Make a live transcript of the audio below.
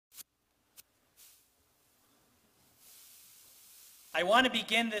I want to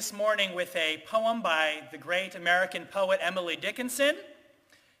begin this morning with a poem by the great American poet Emily Dickinson.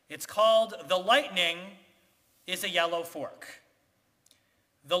 It's called "The Lightning is a Yellow Fork."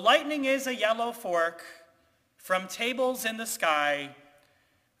 The lightning is a yellow fork from tables in the sky,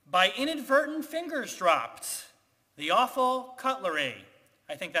 by inadvertent fingers dropped, the awful cutlery,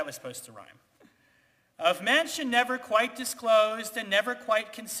 I think that was supposed to rhyme, of mansion never quite disclosed and never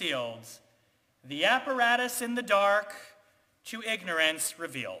quite concealed, the apparatus in the dark to ignorance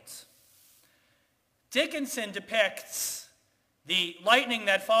revealed. Dickinson depicts the lightning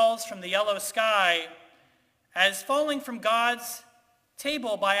that falls from the yellow sky as falling from God's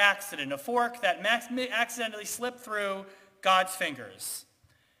table by accident, a fork that accidentally slipped through God's fingers.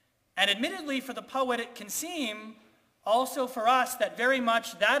 And admittedly, for the poet, it can seem also for us that very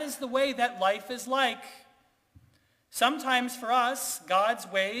much that is the way that life is like. Sometimes for us, God's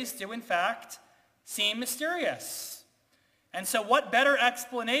ways do in fact seem mysterious. And so what better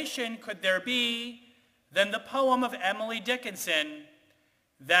explanation could there be than the poem of Emily Dickinson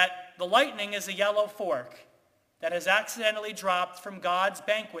that the lightning is a yellow fork that has accidentally dropped from God's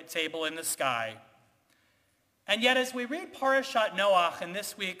banquet table in the sky. And yet as we read Parashat Noach in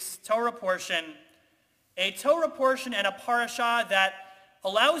this week's Torah portion, a Torah portion and a parasha that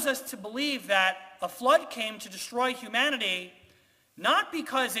allows us to believe that a flood came to destroy humanity, not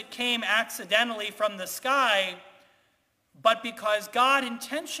because it came accidentally from the sky, but because God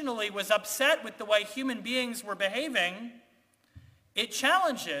intentionally was upset with the way human beings were behaving, it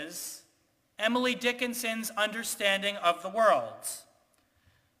challenges Emily Dickinson's understanding of the world.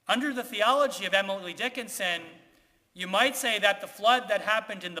 Under the theology of Emily Dickinson, you might say that the flood that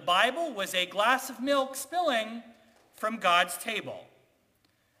happened in the Bible was a glass of milk spilling from God's table.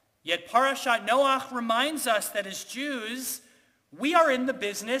 Yet Parashat Noach reminds us that as Jews, we are in the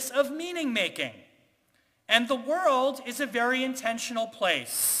business of meaning making. And the world is a very intentional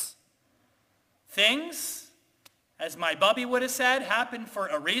place. Things, as my bubby would have said, happen for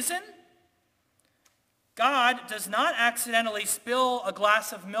a reason. God does not accidentally spill a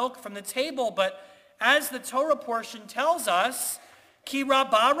glass of milk from the table, but as the Torah portion tells us, Ki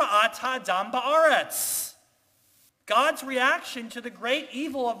rabah ra'at ha'adam ba'aretz. God's reaction to the great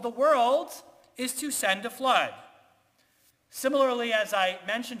evil of the world is to send a flood. Similarly, as I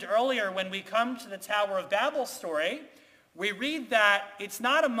mentioned earlier, when we come to the Tower of Babel story, we read that it's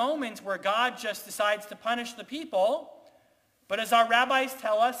not a moment where God just decides to punish the people, but as our rabbis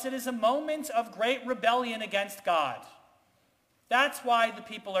tell us, it is a moment of great rebellion against God. That's why the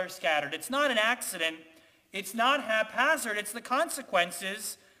people are scattered. It's not an accident. It's not haphazard. It's the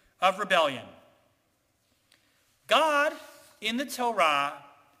consequences of rebellion. God in the Torah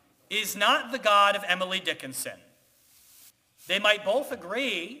is not the God of Emily Dickinson. They might both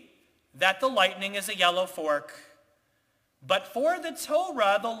agree that the lightning is a yellow fork, but for the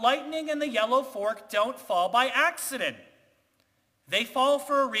Torah, the lightning and the yellow fork don't fall by accident. They fall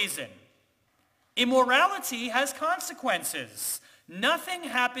for a reason. Immorality has consequences. Nothing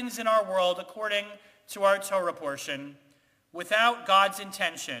happens in our world, according to our Torah portion, without God's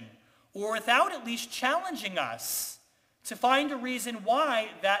intention, or without at least challenging us to find a reason why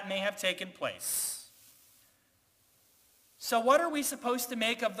that may have taken place. So what are we supposed to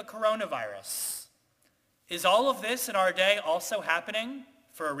make of the coronavirus? Is all of this in our day also happening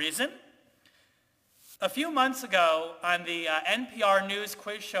for a reason? A few months ago on the NPR News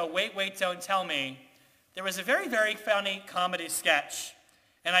quiz show, Wait, Wait, Don't Tell Me, there was a very, very funny comedy sketch,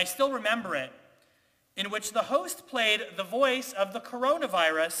 and I still remember it, in which the host played the voice of the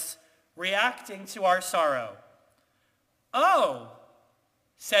coronavirus reacting to our sorrow. "Oh,"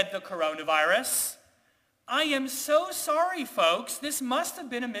 said the coronavirus, "I am so sorry, folks. This must have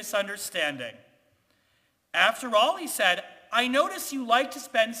been a misunderstanding. After all," he said, "I notice you like to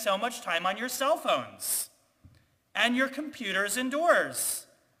spend so much time on your cell phones and your computers indoors.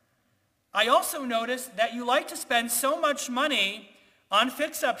 I also noticed that you like to spend so much money on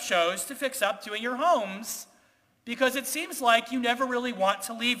fix-up shows to fix up to in your homes because it seems like you never really want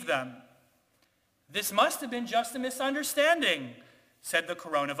to leave them. This must have been just a misunderstanding," said the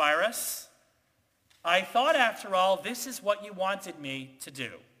coronavirus. "I thought, after all, this is what you wanted me to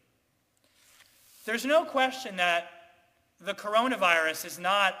do." There's no question that the coronavirus is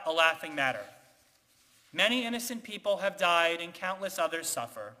not a laughing matter. Many innocent people have died and countless others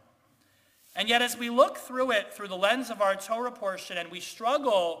suffer. And yet as we look through it through the lens of our Torah portion and we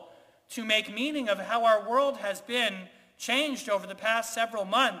struggle to make meaning of how our world has been changed over the past several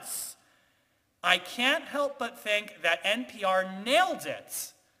months, I can't help but think that NPR nailed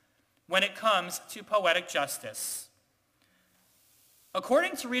it when it comes to poetic justice.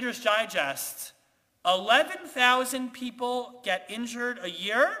 According to Reader's Digest, 11,000 people get injured a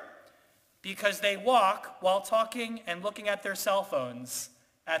year because they walk while talking and looking at their cell phones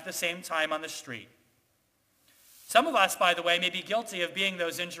at the same time on the street. Some of us, by the way, may be guilty of being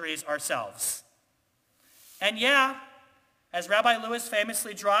those injuries ourselves. And yeah, as Rabbi Lewis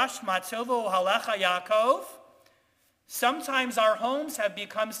famously drashed, Matovu Halecha Yaakov, sometimes our homes have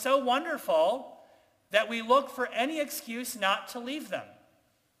become so wonderful that we look for any excuse not to leave them.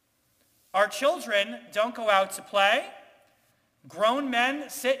 Our children don't go out to play. Grown men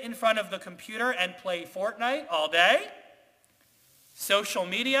sit in front of the computer and play Fortnite all day. Social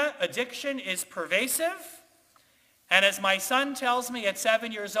media addiction is pervasive. And as my son tells me at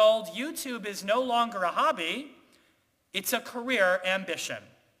 7 years old, YouTube is no longer a hobby, it's a career ambition.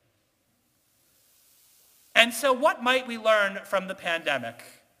 And so what might we learn from the pandemic?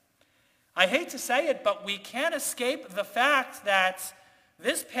 I hate to say it, but we can't escape the fact that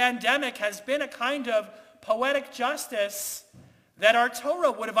this pandemic has been a kind of poetic justice that our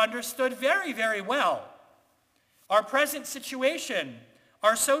Torah would have understood very, very well. Our present situation,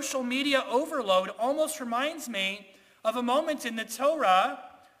 our social media overload almost reminds me of a moment in the Torah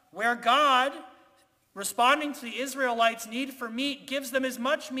where God, responding to the Israelites' need for meat, gives them as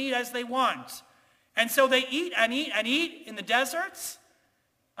much meat as they want. And so they eat and eat and eat in the deserts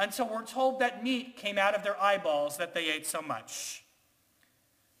until we're told that meat came out of their eyeballs that they ate so much.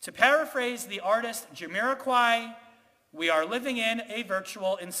 To paraphrase the artist Jamiroquai, we are living in a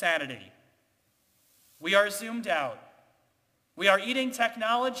virtual insanity. We are zoomed out. We are eating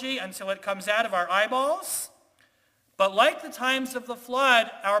technology until it comes out of our eyeballs. But like the times of the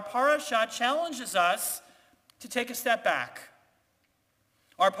flood, our parasha challenges us to take a step back.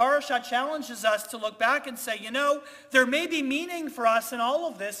 Our parasha challenges us to look back and say, there may be meaning for us in all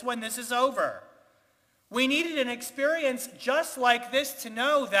of this when this is over. We needed an experience just like this to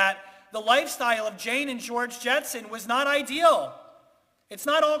know that the lifestyle of Jane and George Jetson was not ideal. It's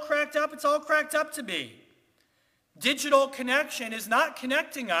not all cracked up, it's all cracked up to be. Digital connection is not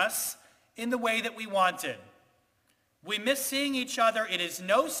connecting us in the way that we wanted. We miss seeing each other. It is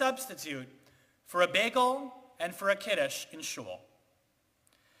no substitute for a bagel and for a kiddush in shul.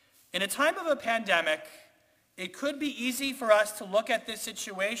 In a time of a pandemic, it could be easy for us to look at this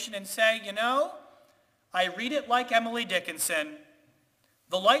situation and say, I read it like Emily Dickinson.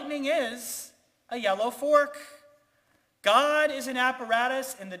 The lightning is a yellow fork. God is an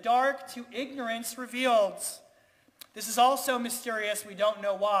apparatus in the dark to ignorance revealed. This is also mysterious. We don't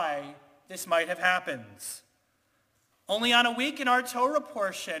know why this might have happened. Only on a week in our Torah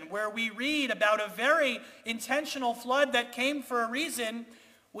portion where we read about a very intentional flood that came for a reason,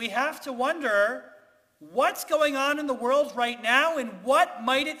 we have to wonder what's going on in the world right now and what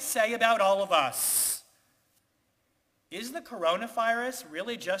might it say about all of us? Is the coronavirus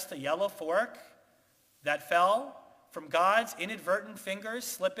really just a yellow fork that fell from God's inadvertent fingers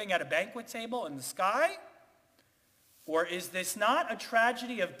slipping at a banquet table in the sky? Or is this not a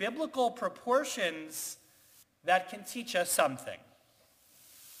tragedy of biblical proportions that can teach us something?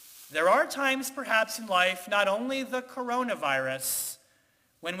 There are times perhaps in life, not only the coronavirus,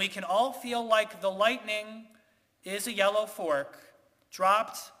 when we can all feel like the lightning is a yellow fork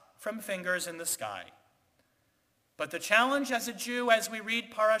dropped from fingers in the sky. But the challenge as a Jew, as we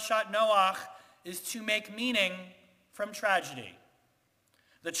read Parashat Noach, is to make meaning from tragedy.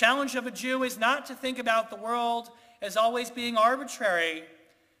 The challenge of a Jew is not to think about the world as always being arbitrary,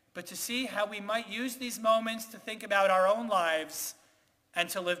 but to see how we might use these moments to think about our own lives and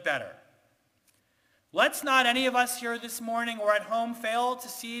to live better. Let's not any of us here this morning or at home fail to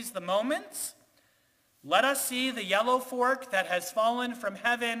seize the moment. Let us see the yellow fork that has fallen from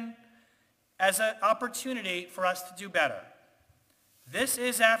heaven as an opportunity for us to do better. This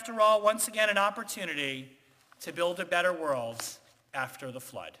is, after all, once again an opportunity to build a better world after the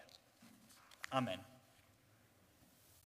flood. Amen.